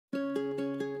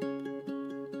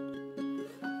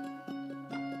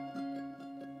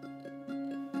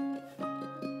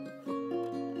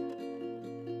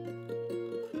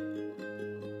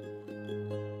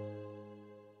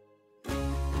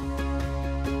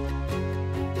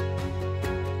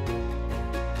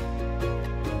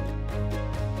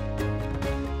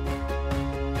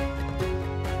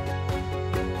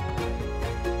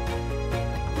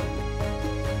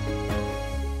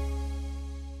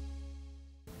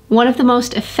One of the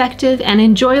most effective and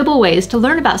enjoyable ways to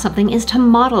learn about something is to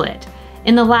model it.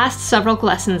 In the last several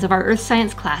lessons of our earth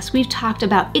science class, we've talked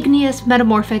about igneous,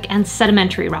 metamorphic, and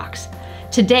sedimentary rocks.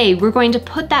 Today, we're going to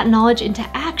put that knowledge into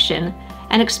action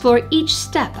and explore each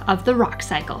step of the rock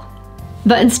cycle.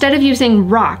 But instead of using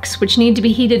rocks, which need to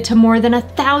be heated to more than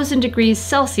 1,000 degrees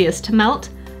Celsius to melt,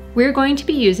 we're going to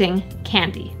be using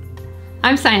candy.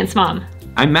 I'm Science Mom.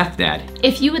 I'm Math Dad.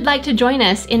 If you would like to join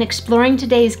us in exploring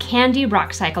today's candy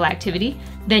rock cycle activity,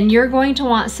 then you're going to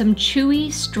want some chewy,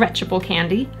 stretchable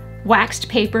candy, waxed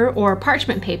paper or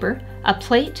parchment paper, a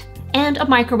plate, and a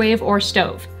microwave or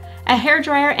stove. A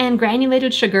hairdryer and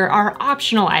granulated sugar are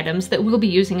optional items that we'll be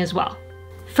using as well.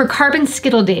 For carbon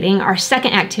skittle dating, our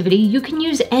second activity, you can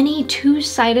use any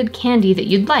two-sided candy that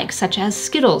you'd like, such as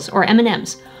Skittles or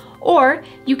M&Ms, or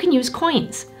you can use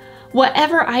coins.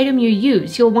 Whatever item you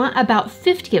use, you'll want about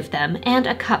 50 of them and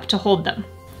a cup to hold them.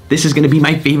 This is gonna be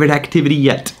my favorite activity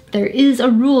yet. There is a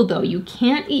rule though, you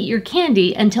can't eat your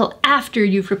candy until after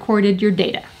you've recorded your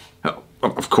data. Oh,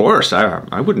 of course,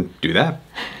 I wouldn't do that.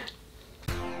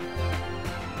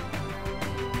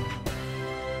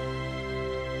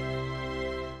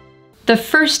 The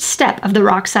first step of the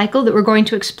rock cycle that we're going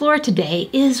to explore today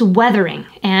is weathering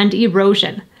and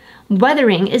erosion.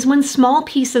 Weathering is when small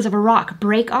pieces of a rock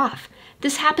break off.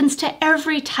 This happens to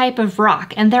every type of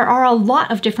rock, and there are a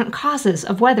lot of different causes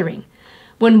of weathering.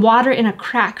 When water in a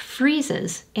crack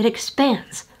freezes, it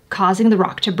expands, causing the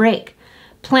rock to break.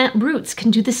 Plant roots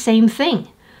can do the same thing.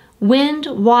 Wind,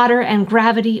 water, and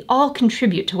gravity all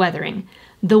contribute to weathering,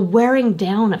 the wearing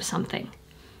down of something.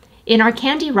 In our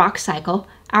candy rock cycle,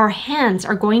 our hands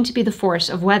are going to be the force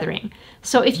of weathering.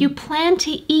 So if you plan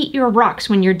to eat your rocks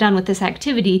when you're done with this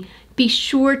activity, be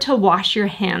sure to wash your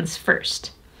hands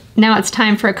first. Now it's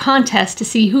time for a contest to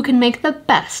see who can make the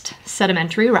best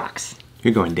sedimentary rocks.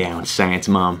 You're going down, Science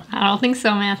Mom. I don't think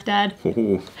so, Math Dad.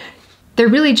 Ooh. There are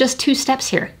really just two steps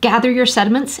here. Gather your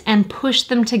sediments and push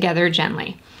them together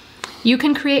gently. You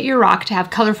can create your rock to have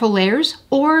colorful layers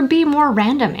or be more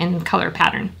random in color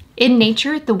pattern. In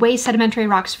nature, the way sedimentary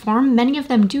rocks form, many of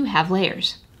them do have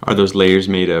layers. Are those layers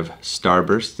made of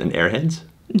starbursts and airheads?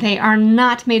 They are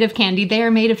not made of candy. They are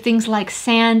made of things like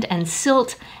sand and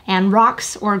silt and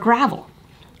rocks or gravel.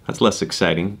 That's less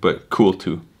exciting, but cool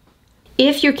too.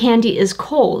 If your candy is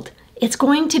cold, it's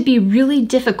going to be really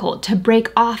difficult to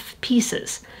break off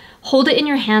pieces. Hold it in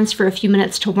your hands for a few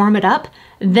minutes to warm it up,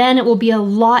 then it will be a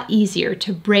lot easier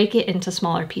to break it into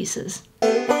smaller pieces.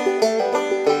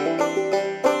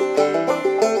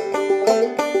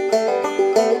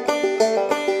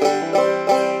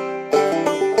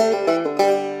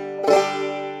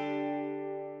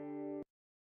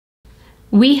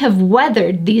 We have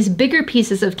weathered these bigger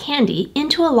pieces of candy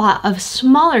into a lot of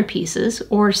smaller pieces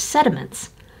or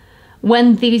sediments.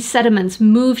 When these sediments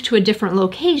move to a different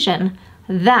location,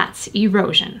 that's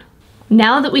erosion.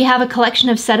 Now that we have a collection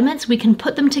of sediments, we can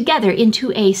put them together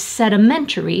into a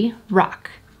sedimentary rock.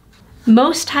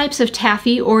 Most types of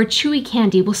taffy or chewy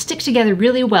candy will stick together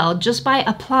really well just by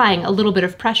applying a little bit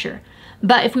of pressure.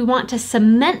 But if we want to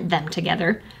cement them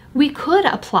together, we could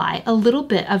apply a little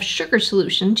bit of sugar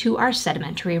solution to our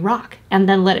sedimentary rock and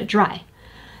then let it dry.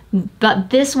 But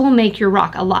this will make your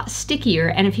rock a lot stickier,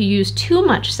 and if you use too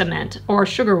much cement or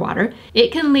sugar water,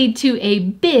 it can lead to a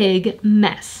big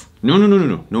mess. No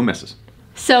messes.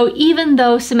 So even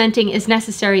though cementing is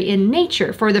necessary in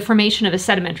nature for the formation of a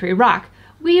sedimentary rock,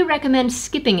 we recommend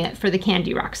skipping it for the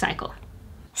candy rock cycle.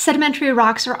 Sedimentary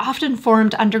rocks are often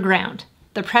formed underground.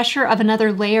 The pressure of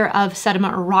another layer of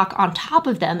sediment or rock on top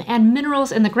of them and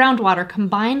minerals in the groundwater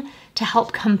combine to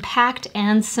help compact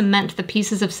and cement the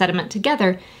pieces of sediment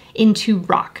together into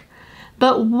rock.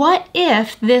 But what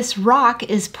if this rock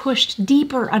is pushed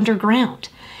deeper underground?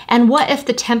 And what if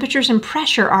the temperatures and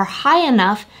pressure are high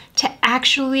enough to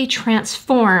actually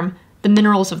transform the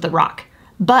minerals of the rock,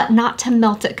 but not to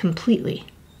melt it completely?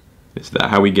 Is that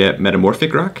how we get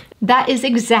metamorphic rock? That is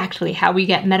exactly how we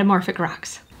get metamorphic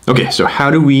rocks. Okay, so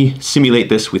how do we simulate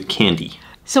this with candy?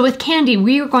 So with candy,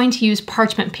 we are going to use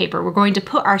parchment paper. We're going to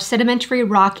put our sedimentary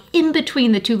rock in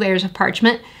between the two layers of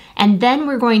parchment, and then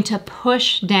we're going to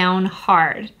push down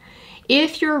hard.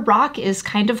 If your rock is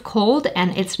kind of cold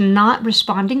and it's not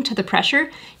responding to the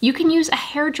pressure, you can use a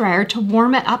hairdryer to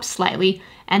warm it up slightly,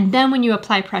 and then when you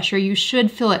apply pressure, you should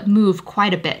feel it move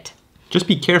quite a bit. Just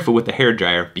be careful with the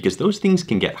hairdryer because those things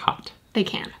can get hot. They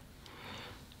can.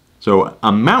 So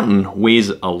a mountain weighs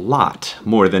a lot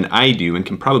more than I do and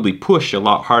can probably push a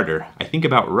lot harder. I think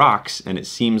about rocks and it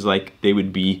seems like they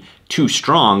would be too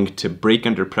strong to break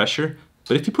under pressure.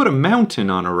 But if you put a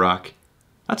mountain on a rock,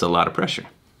 that's a lot of pressure.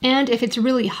 And if it's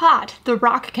really hot, the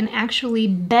rock can actually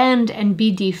bend and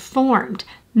be deformed.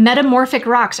 Metamorphic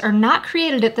rocks are not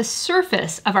created at the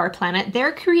surface of our planet,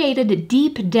 they're created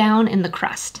deep down in the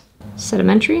crust.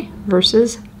 Sedimentary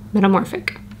versus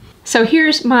metamorphic. So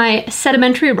here's my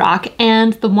sedimentary rock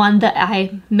and the one that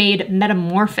I made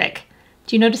metamorphic.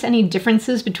 Do you notice any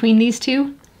differences between these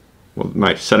two? Well,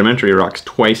 my sedimentary rock's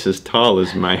twice as tall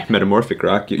as my metamorphic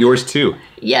rock. Yours too.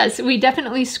 Yes, we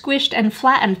definitely squished and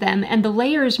flattened them, and the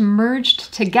layers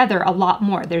merged together a lot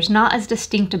more. There's not as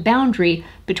distinct a boundary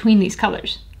between these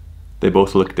colors. They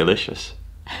both look delicious.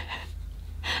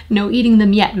 No eating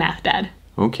them yet, Math Dad.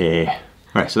 Okay.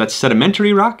 All right, so that's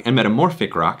sedimentary rock and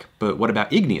metamorphic rock, but what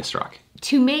about igneous rock?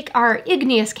 To make our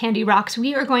igneous candy rocks,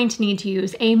 we are going to need to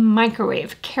use a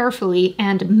microwave carefully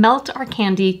and melt our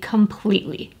candy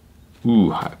completely.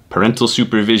 Ooh, parental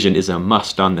supervision is a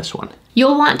must on this one.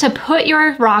 You'll want to put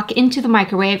your rock into the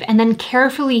microwave and then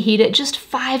carefully heat it just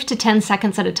 5 to 10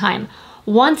 seconds at a time.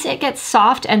 Once it gets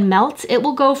soft and melts, it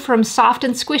will go from soft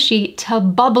and squishy to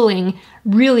bubbling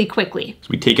really quickly. So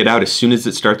we take it out as soon as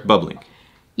it starts bubbling.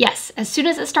 Yes, as soon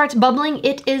as it starts bubbling,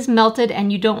 it is melted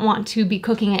and you don't want to be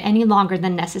cooking it any longer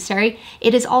than necessary.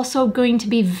 It is also going to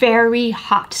be very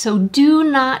hot, so do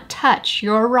not touch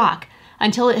your rock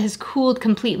until it has cooled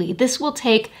completely. This will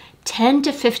take 10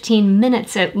 to 15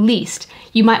 minutes at least.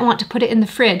 You might want to put it in the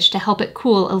fridge to help it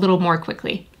cool a little more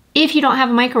quickly. If you don't have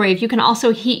a microwave, you can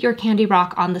also heat your candy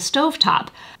rock on the stovetop.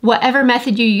 Whatever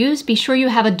method you use, be sure you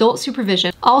have adult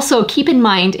supervision. Also, keep in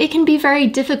mind, it can be very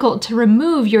difficult to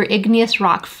remove your igneous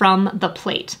rock from the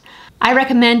plate. I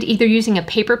recommend either using a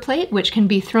paper plate, which can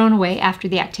be thrown away after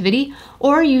the activity,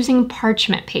 or using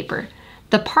parchment paper.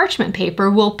 The parchment paper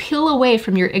will peel away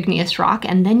from your igneous rock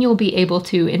and then you'll be able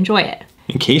to enjoy it.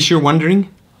 In case you're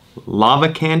wondering, lava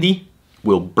candy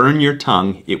will burn your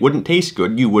tongue. It wouldn't taste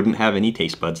good. You wouldn't have any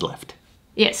taste buds left.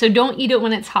 Yeah, so don't eat it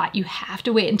when it's hot. You have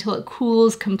to wait until it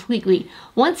cools completely.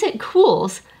 Once it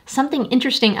cools, something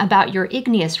interesting about your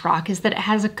igneous rock is that it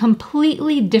has a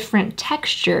completely different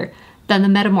texture than the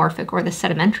metamorphic or the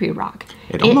sedimentary rock.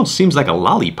 It almost seems like a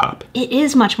lollipop. It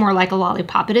is much more like a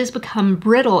lollipop. It has become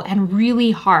brittle and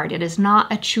really hard. It is not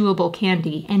a chewable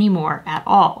candy anymore at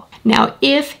all. Now,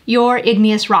 if your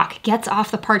igneous rock gets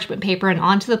off the parchment paper and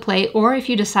onto the plate, or if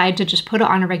you decide to just put it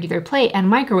on a regular plate and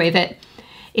microwave it,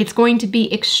 it's going to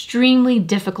be extremely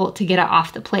difficult to get it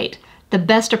off the plate. The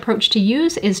best approach to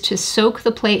use is to soak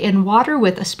the plate in water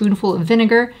with a spoonful of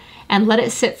vinegar and let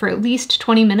it sit for at least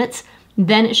 20 minutes.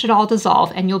 Then it should all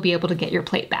dissolve and you'll be able to get your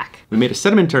plate back. We made a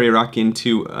sedimentary rock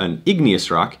into an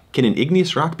igneous rock. Can an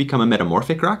igneous rock become a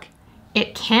metamorphic rock?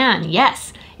 It can,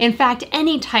 yes. In fact,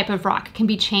 any type of rock can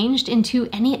be changed into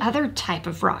any other type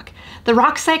of rock. The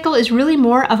rock cycle is really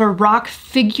more of a rock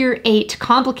figure 8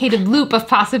 complicated loop of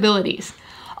possibilities.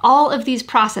 All of these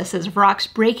processes of rocks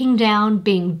breaking down,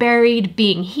 being buried,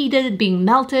 being heated, being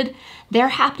melted, they're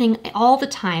happening all the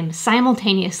time,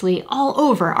 simultaneously, all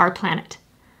over our planet.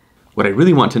 What I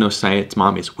really want to know, Science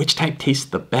Mom, is which type tastes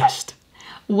the best?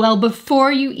 Well,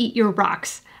 before you eat your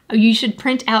rocks, you should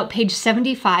print out page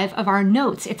 75 of our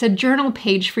notes. It's a journal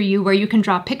page for you where you can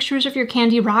draw pictures of your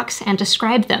candy rocks and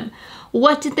describe them.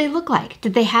 What did they look like?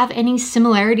 Did they have any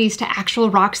similarities to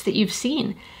actual rocks that you've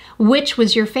seen? Which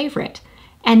was your favorite?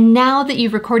 And now that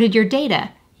you've recorded your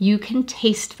data, you can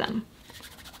taste them.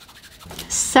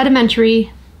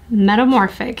 Sedimentary,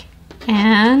 metamorphic,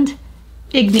 and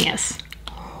igneous.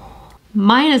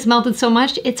 Mine is melted so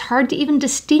much, it's hard to even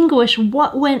distinguish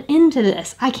what went into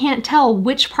this. I can't tell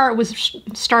which part was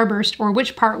Starburst or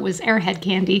which part was Airhead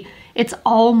candy. It's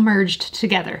all merged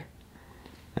together.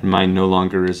 And mine no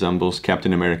longer resembles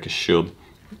Captain America's shield.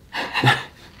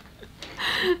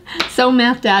 So,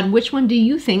 Math Dad, which one do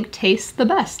you think tastes the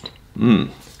best? Well,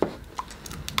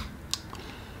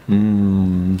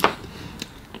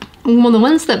 the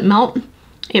ones that melt,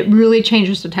 it really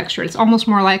changes the texture. It's almost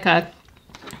more like a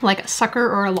sucker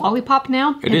or a lollipop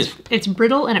now. It's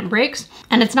brittle and it breaks,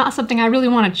 and it's not something I really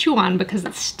want to chew on because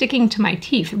it's sticking to my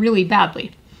teeth really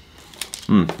badly.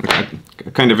 I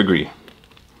kind of agree.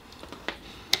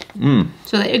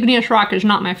 So the igneous rock is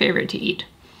not my favorite to eat.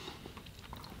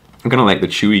 I'm kind of like the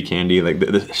chewy candy. Like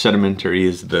the sedimentary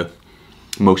is the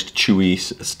most chewy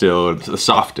still, the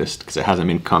softest because it hasn't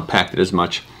been compacted as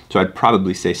much. So I'd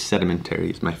probably say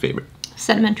sedimentary is my favorite.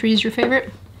 Sedimentary is your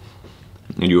favorite?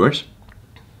 And yours?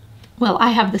 Well, I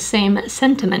have the same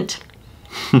sentiment.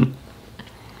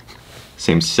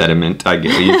 Same sediment. I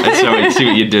get you. I see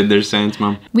what you did there, Science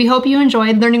Mom. We hope you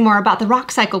enjoyed learning more about the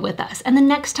rock cycle with us. And the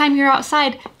next time you're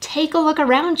outside, take a look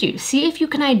around you. See if you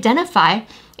can identify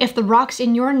if the rocks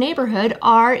in your neighborhood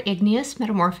are igneous,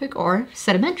 metamorphic, or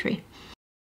sedimentary.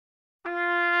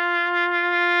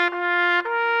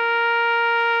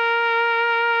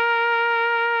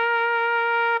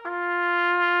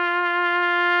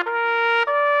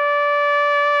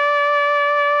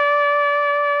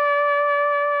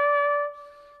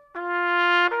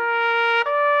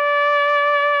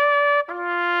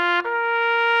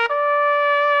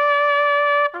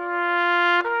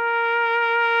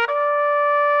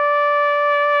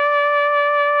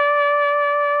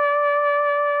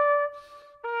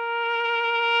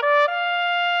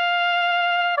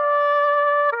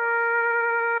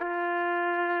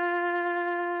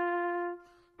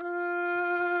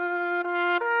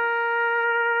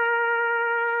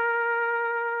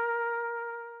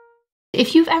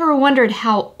 if you've ever wondered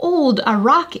how old a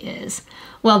rock is,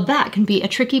 well, that can be a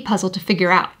tricky puzzle to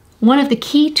figure out. One of the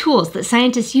key tools that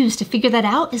scientists use to figure that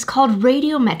out is called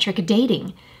radiometric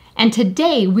dating. And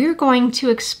today we're going to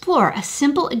explore a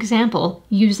simple example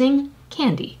using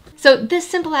candy. So this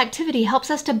simple activity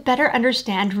helps us to better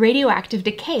understand radioactive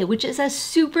decay, which is a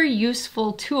super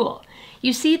useful tool.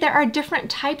 You see, there are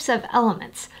different types of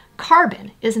elements.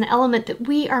 Carbon is an element that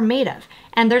we are made of,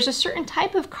 and there's a certain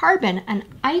type of carbon, an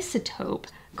isotope,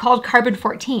 called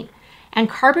carbon-14. And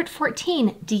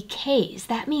carbon-14 decays.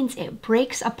 That means it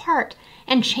breaks apart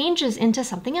and changes into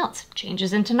something else,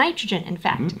 changes into nitrogen, in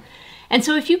fact. And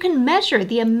so if you can measure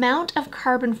the amount of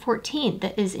carbon-14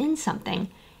 that is in something,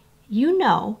 you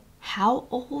know how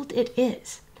old it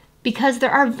is. Because there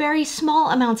are very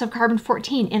small amounts of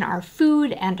carbon-14 in our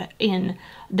food and in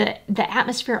the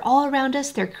atmosphere all around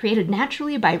us. They're created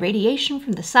naturally by radiation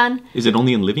from the sun. Is it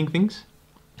only in living things?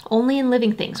 Only in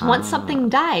living things. Once something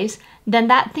dies, then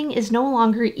that thing is no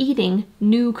longer eating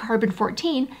new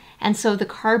carbon-14, and so the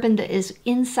carbon that is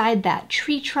inside that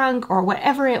tree trunk or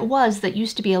whatever it was that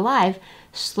used to be alive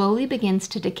slowly begins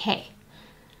to decay.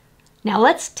 Now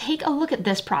let's take a look at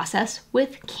this process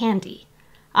with candy.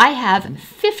 I have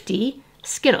 50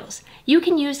 Skittles. You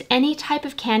can use any type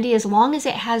of candy as long as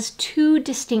it has two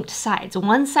distinct sides.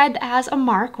 One side that has a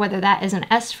mark, whether that is an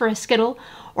S for a Skittle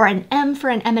or an M for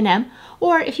an M&M,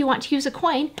 or if you want to use a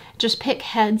coin, just pick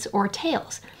heads or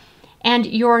tails. And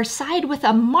your side with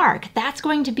a mark, that's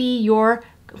going to be your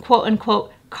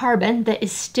quote-unquote carbon that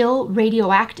is still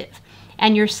radioactive.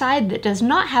 And your side that does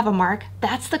not have a mark,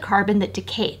 that's the carbon that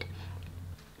decayed.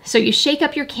 So you shake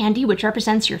up your candy, which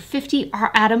represents your 50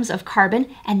 atoms of carbon,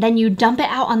 and then you dump it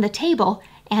out on the table,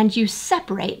 and you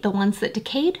separate the ones that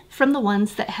decayed from the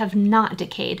ones that have not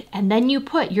decayed. And then you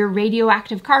put your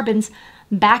radioactive carbons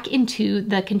back into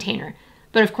the container.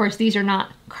 But of course, these are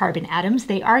not carbon atoms,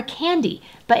 they are candy.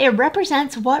 But it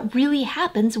represents what really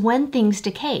happens when things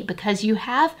decay, because you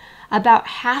have about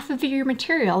half of your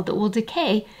material that will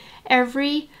decay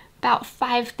every about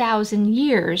 5,000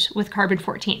 years with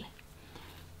carbon-14.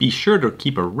 Be sure to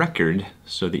keep a record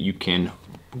so that you can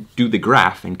do the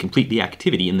graph and complete the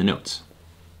activity in the notes.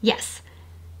 Yes.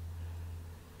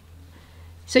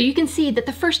 So you can see that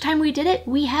the first time we did it,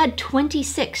 we had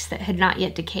 26 that had not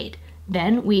yet decayed.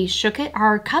 Then we shook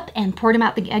our cup and poured them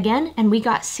out again, and we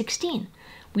got 16.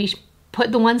 We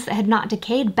put the ones that had not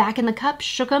decayed back in the cup,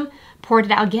 shook them, poured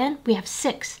it out again, we have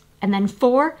 6. And then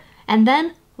 4, and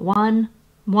then 1,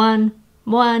 1,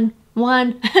 1,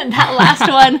 1. That last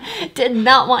one did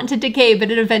not want to decay, but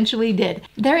it eventually did.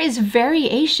 There is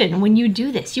variation when you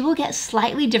do this. You will get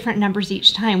slightly different numbers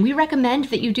each time. We recommend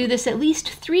that you do this at least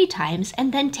 3 times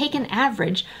and then take an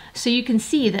average so you can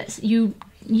see that you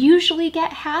usually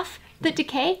get half the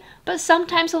decay, but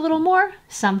sometimes a little more,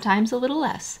 sometimes a little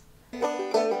less.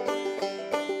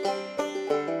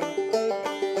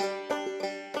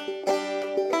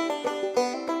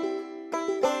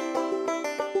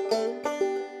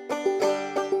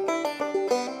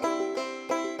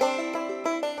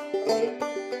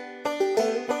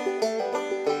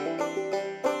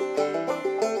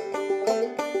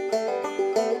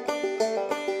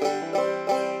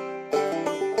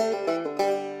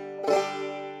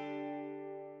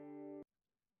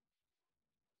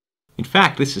 In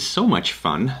fact, this is so much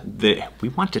fun that we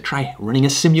want to try running a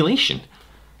simulation.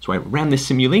 So I ran this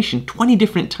simulation 20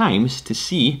 different times to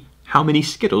see how many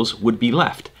Skittles would be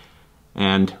left.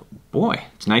 And boy,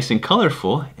 it's nice and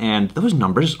colorful, and those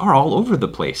numbers are all over the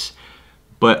place.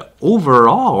 But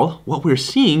overall, what we're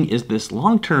seeing is this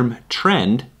long-term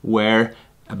trend where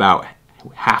about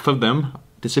half of them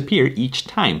disappear each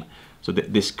time. So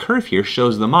this curve here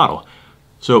shows the model.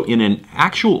 So in an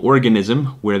actual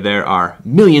organism where there are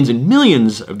millions and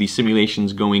millions of these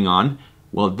simulations going on,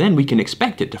 well, then we can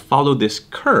expect it to follow this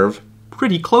curve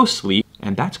pretty closely,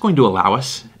 and that's going to allow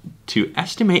us to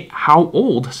estimate how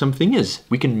old something is.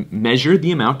 We can measure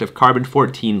the amount of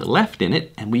carbon-14 left in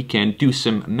it, and we can do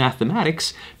some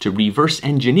mathematics to reverse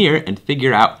engineer and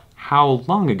figure out how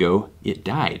long ago it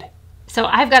died. So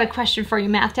I've got a question for you,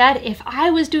 Math Dad. If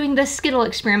I was doing this Skittle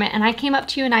experiment and I came up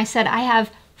to you and I said, I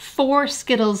have 4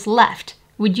 Skittles left,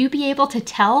 would you be able to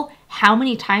tell how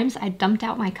many times I dumped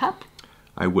out my cup?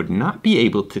 I would not be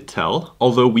able to tell,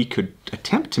 although we could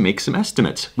attempt to make some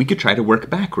estimates. We could try to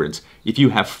work backwards. If you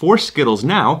have 4 Skittles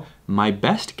now, my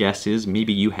best guess is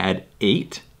maybe you had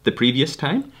 8 the previous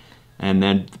time, and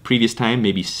then the previous time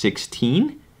maybe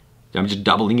 16. I'm just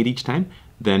doubling it each time.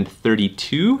 Then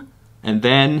 32, and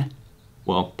then,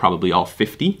 well, probably all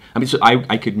 50. I mean, so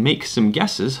I could make some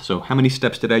guesses. So how many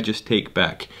steps did I just take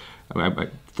back?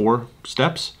 4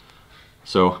 steps.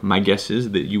 So my guess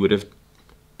is that you would have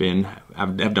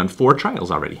I've done 4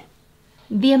 trials already.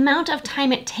 The amount of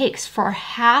time it takes for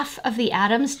half of the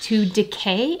atoms to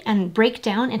decay and break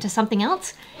down into something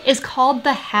else is called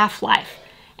the half-life.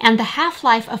 And the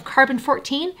half-life of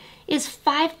carbon-14 is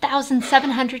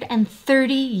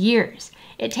 5,730 years.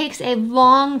 It takes a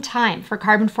long time for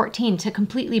carbon-14 to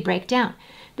completely break down.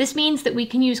 This means that we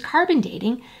can use carbon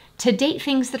dating to date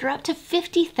things that are up to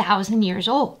 50,000 years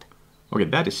old. Okay,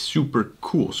 that is super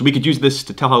cool. So we could use this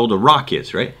to tell how old a rock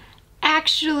is, right?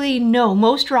 Actually, no.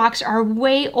 Most rocks are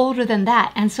way older than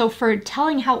that. And so for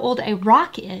telling how old a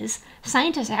rock is,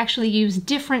 scientists actually use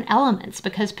different elements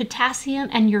because potassium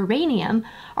and uranium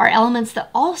are elements that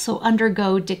also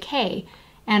undergo decay.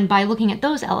 And by looking at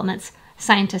those elements,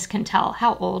 scientists can tell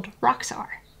how old rocks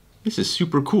are. This is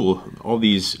super cool, all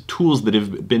these tools that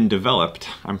have been developed.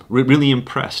 I'm really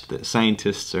impressed that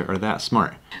scientists are that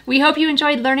smart. We hope you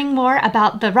enjoyed learning more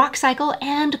about the rock cycle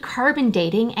and carbon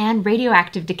dating and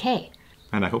radioactive decay.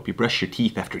 And I hope you brush your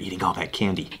teeth after eating all that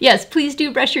candy. Yes, please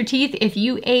do brush your teeth if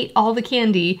you ate all the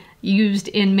candy used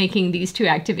in making these 2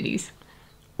 activities.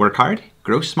 Work hard,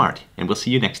 grow smart, and we'll see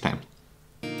you next time.